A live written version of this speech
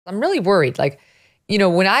I'm really worried. Like,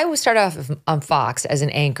 when I started off on Fox as an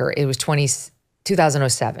anchor, it was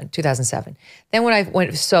 2007. Then when I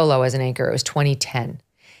went solo as an anchor, it was 2010.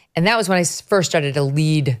 And that was when I first started to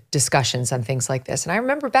lead discussions on things like this. And I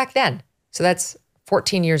remember back then, so that's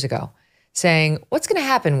 14 years ago, saying, what's going to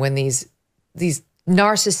happen when these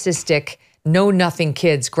narcissistic, know-nothing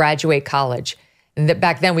kids graduate college? And that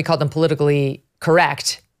back then we called them politically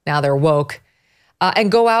correct. Now they're woke,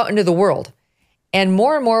 and go out into the world. And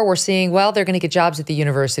more we're seeing, well, they're going to get jobs at the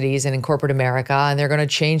universities and in corporate America, and they're going to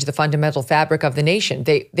change the fundamental fabric of the nation.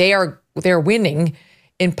 They're winning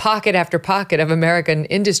in pocket after pocket of American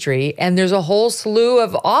industry, and there's a whole slew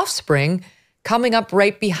of offspring coming up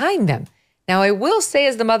right behind them. Now, I will say,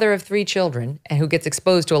 as the mother of 3 children and who gets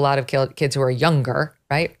exposed to a lot of kids who are younger,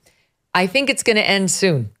 right? I think it's going to end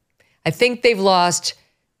soon. I think they've lost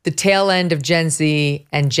the tail end of Gen Z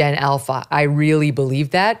and Gen Alpha. I really believe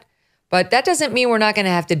that. But that doesn't mean we're not going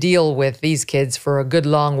to have to deal with these kids for a good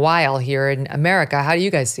long while here in America. How do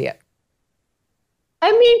you guys see it?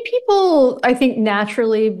 I mean, people, I think,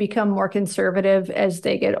 naturally become more conservative as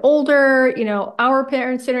they get older. Our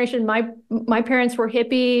parents' generation, my parents were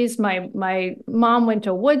hippies. My mom went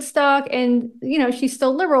to Woodstock, and, she's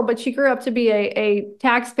still liberal, but she grew up to be a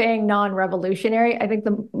tax-paying non-revolutionary. I think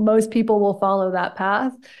most people will follow that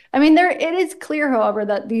path. I mean, it is clear, however,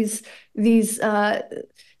 that these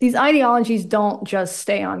ideologies don't just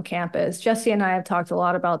stay on campus. Jesse and I have talked a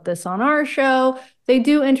lot about this on our show. They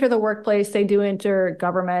do enter the workplace, they do enter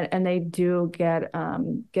government, and they do get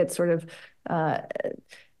sort of,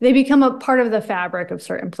 they become a part of the fabric of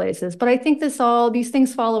certain places. But I think these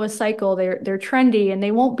things follow a cycle. They're trendy, and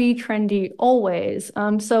they won't be trendy always.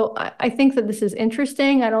 So I think that this is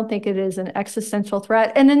interesting. I don't think it is an existential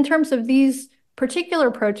threat. And in terms of these particular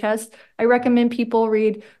protests, I recommend people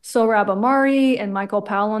read Sohrab Ahmari and Michael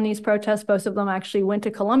Powell on these protests. Both of them actually went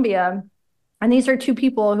to Columbia. And these are 2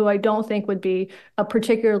 people who I don't think would be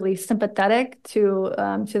particularly sympathetic to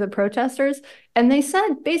the protesters. And they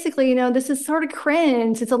said, basically, this is sort of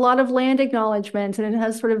cringe. It's a lot of land acknowledgement, and it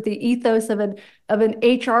has sort of the ethos of an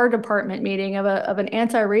HR department meeting, of an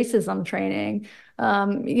anti-racism training.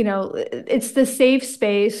 It's the safe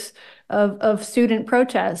space of student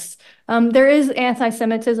protests. There is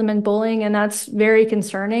anti-Semitism and bullying, and that's very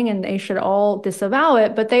concerning, and they should all disavow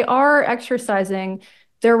it. But they are exercising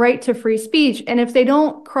their right to free speech. And if they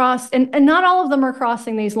don't cross, and not all of them are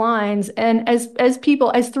crossing these lines. And as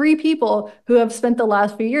 3 people who have spent the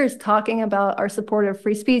last few years talking about our support of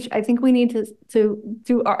free speech, I think we need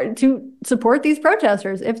to support these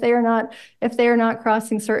protesters if they are not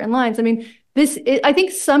crossing certain lines. I mean, I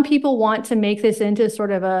think some people want to make this into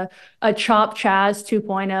sort of a Chop Chaz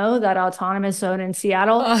 2.0, that autonomous zone in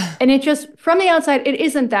Seattle. And it just, from the outside, it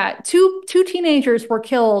isn't that. Two teenagers were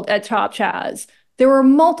killed at Chop Chaz. There were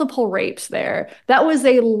multiple rapes there. That was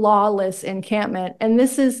a lawless encampment. And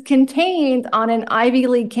this is contained on an Ivy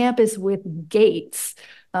League campus with gates.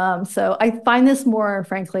 So I find this more,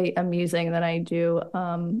 frankly, amusing than I do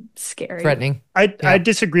scary. Threatening. I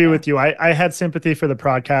disagree with you. I had sympathy for the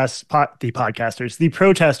protesters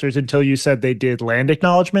until you said they did land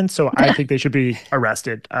acknowledgement. So I think they should be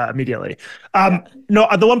arrested immediately. No,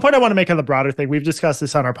 the one point I want to make on the broader thing, we've discussed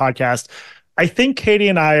this on our podcast. I think Katie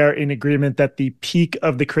and I are in agreement that the peak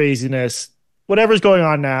of the craziness, whatever's going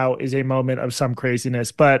on now, is a moment of some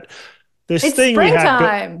craziness. But it's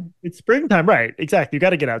springtime. It's springtime, right? Exactly. You got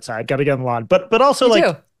to get outside, got to get on the lawn. But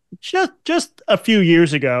also, just a few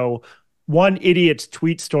years ago, one idiot's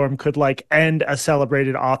tweet storm could end a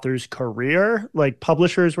celebrated author's career.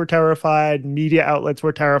 Publishers were terrified, media outlets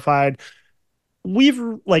were terrified. We've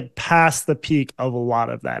passed the peak of a lot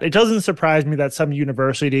of that. It doesn't surprise me that some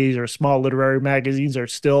universities or small literary magazines are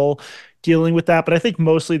still dealing with that. But I think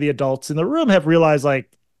mostly the adults in the room have realized,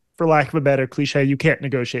 for lack of a better cliche, you can't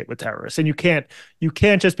negotiate with terrorists, and you can't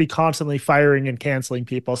just be constantly firing and canceling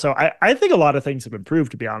people. So I think a lot of things have improved,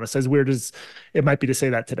 to be honest, as weird as it might be to say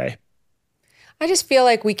that today. I just feel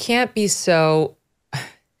like we can't be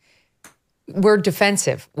we're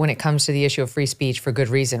defensive when it comes to the issue of free speech for good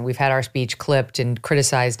reason. We've had our speech clipped and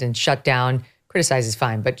criticized and shut down. Criticized is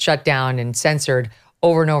fine, but shut down and censored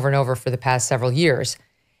over and over and over for the past several years.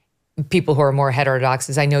 People who are more heterodox,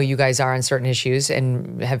 as I know you guys are on certain issues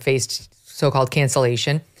and have faced so-called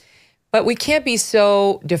cancellation. But we can't be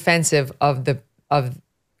so defensive of the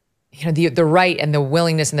right and the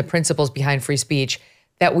willingness and the principles behind free speech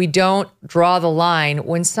that we don't draw the line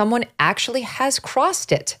when someone actually has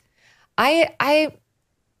crossed it. I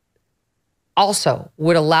also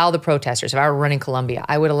would allow the protesters, if I were running Columbia,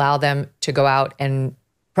 I would allow them to go out and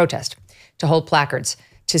protest, to hold placards,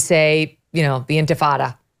 to say, the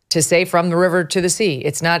Intifada, to say from the river to the sea.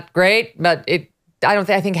 It's not great, but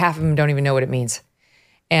I think half of them don't even know what it means.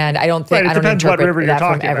 And I don't think, Right, it depends what river you're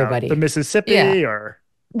talking about. Everybody. The Mississippi or...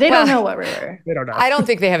 They don't know what river. They don't know. I don't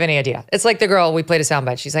think they have any idea. It's like the girl, we played a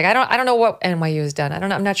soundbite. She's like, I don't know what NYU has done. I don't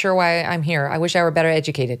know. I'm not sure why I'm here. I wish I were better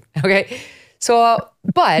educated. Okay. So,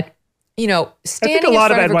 but, standing in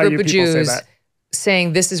front of a group of Jews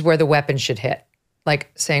saying this is where the weapon should hit, like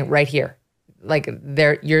saying right here, like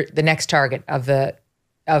you're the next target of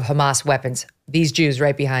Hamas weapons, these Jews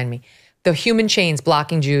right behind me, the human chains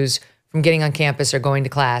blocking Jews from getting on campus or going to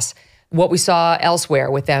class, what we saw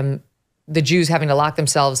elsewhere with them, the Jews having to lock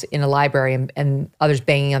themselves in a library and others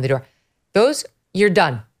banging on the door. Those, you're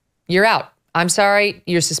done. You're out. I'm sorry,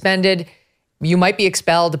 you're suspended. You might be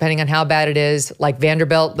expelled depending on how bad it is. Like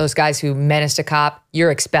Vanderbilt, those guys who menaced a cop,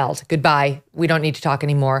 you're expelled. Goodbye. We don't need to talk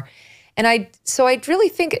anymore. And I really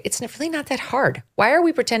think it's really not that hard. Why are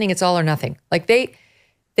we pretending it's all or nothing? Like they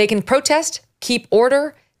can protest, keep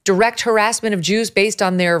order. Direct harassment of Jews based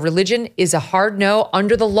on their religion is a hard no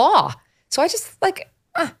under the law. So I just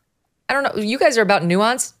I don't know. You guys are about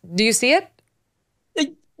nuance. Do you see it?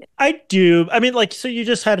 I do. I mean, so you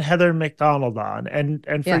just had Heather McDonald on, and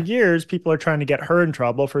for years, people are trying to get her in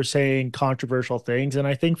trouble for saying controversial things. And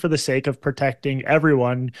I think for the sake of protecting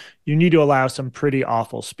everyone, you need to allow some pretty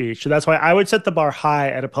awful speech. So that's why I would set the bar high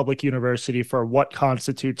at a public university for what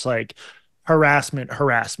constitutes harassment,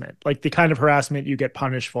 like the kind of harassment you get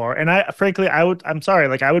punished for. And I'm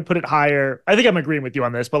sorry, I would put it higher. I think I'm agreeing with you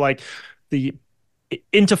on this, but the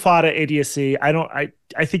intifada idiocy, I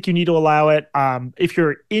think you need to allow it. If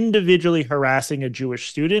you're individually harassing a Jewish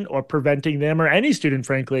student or preventing them or any student,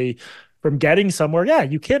 frankly, from getting somewhere,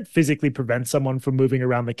 you can't physically prevent someone from moving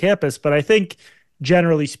around the campus. But I think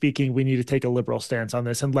generally speaking, we need to take a liberal stance on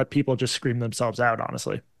this and let people just scream themselves out,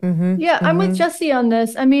 honestly. Mm-hmm. Yeah, I'm with Jesse on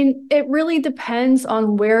this. I mean, it really depends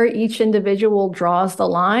on where each individual draws the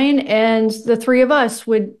line. And the three of us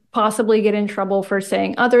would possibly get in trouble for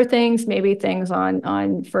saying other things, maybe things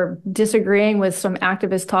for disagreeing with some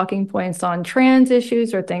activist talking points on trans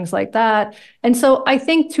issues or things like that. And so I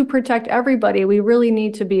think to protect everybody, we really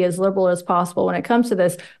need to be as liberal as possible when it comes to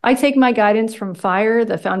this. I take my guidance from FIRE,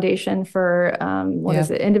 the Foundation for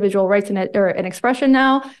Individual Rights and Expression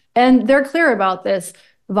now, and they're clear about this.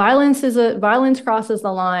 Violence crosses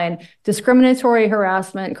the line. Discriminatory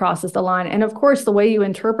harassment crosses the line. And of course, the way you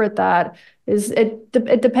interpret that is it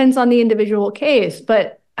depends on the individual case.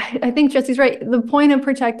 But I think Jesse's right. The point of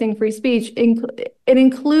protecting free speech, it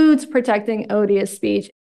includes protecting odious speech.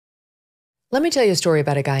 Let me tell you a story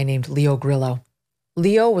about a guy named Leo Grillo.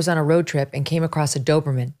 Leo was on a road trip and came across a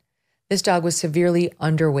Doberman. This dog was severely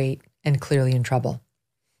underweight and clearly in trouble.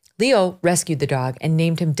 Leo rescued the dog and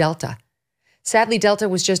named him Delta. Sadly, Delta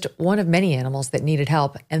was just one of many animals that needed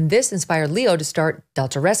help, and this inspired Leo to start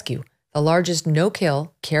Delta Rescue, the largest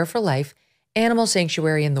no-kill, care-for-life animal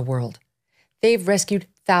sanctuary in the world. They've rescued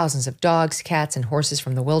thousands of dogs, cats, and horses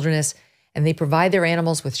from the wilderness, and they provide their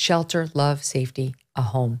animals with shelter, love, safety, a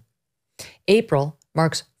home. April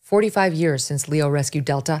marks 45 years since Leo rescued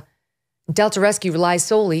Delta. Delta Rescue relies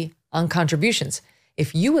solely on contributions.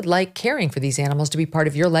 If you would like caring for these animals to be part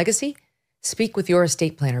of your legacy, speak with your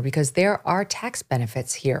estate planner because there are tax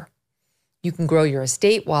benefits here. You can grow your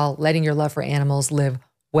estate while letting your love for animals live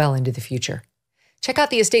well into the future. Check out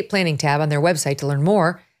the estate planning tab on their website to learn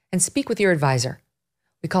more and speak with your advisor.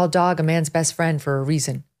 We call dog a man's best friend for a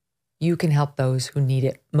reason. You can help those who need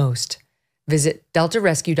it most. Visit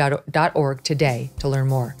deltarescue.org today to learn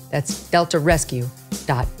more. That's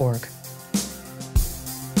deltarescue.org.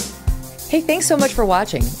 Hey, thanks so much for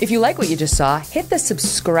watching. If you like what you just saw, hit the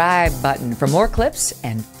subscribe button for more clips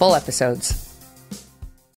and full episodes.